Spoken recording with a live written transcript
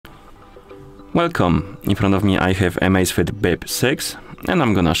Welcome. In front of me I have AMAZFIT Bip 6 and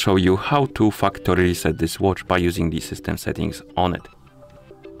I'm gonna show you how to factory reset this watch by using the system settings on it.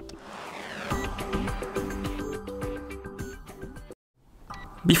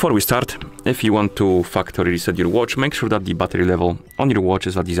 Before we start, if you want to factory reset your watch, make sure that the battery level on your watch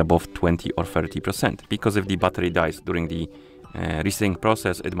is at least above 20 or 30%, because if the battery dies during the resetting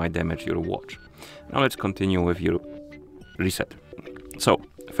process, it might damage your watch. Now let's continue with your reset. So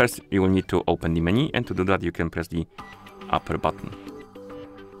first you will need to open the menu, and to do that you can press the upper button.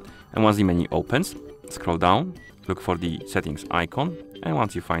 And once the menu opens, scroll down, look for the settings icon, and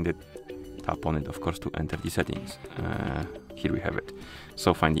once you find it, tap on it, of course, to enter the settings. Here we have it.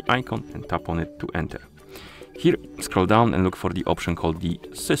 So find the icon and tap on it to enter. Here, scroll down and look for the option called the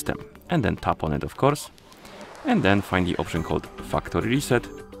system, and then tap on it, of course. And then find the option called factory reset,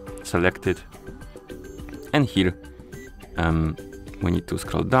 select it. And here, we need to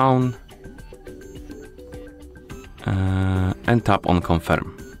scroll down and tap on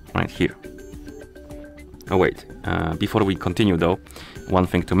confirm, right here. Oh wait, before we continue though, one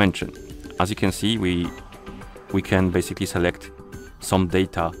thing to mention. As you can see, we can basically select some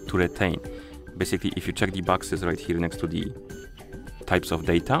data to retain. Basically, if you check the boxes right here next to the types of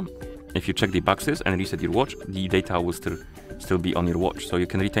data, if you check the boxes and reset your watch, the data will still be on your watch. So you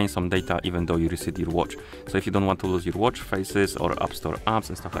can retain some data even though you reset your watch. So if you don't want to lose your watch faces or App Store apps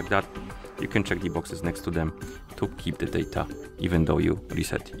and stuff like that, you can check the boxes next to them to keep the data even though you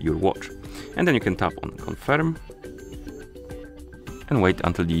reset your watch. And then you can tap on confirm and wait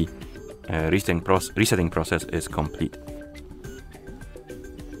until the resetting process is complete.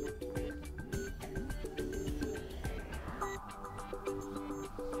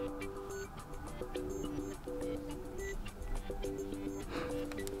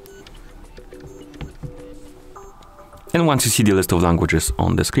 And once you see the list of languages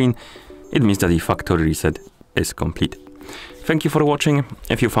on the screen, it means that the factory reset is complete. Thank you for watching.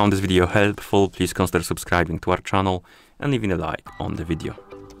 If you found this video helpful, please consider subscribing to our channel and leaving a like on the video.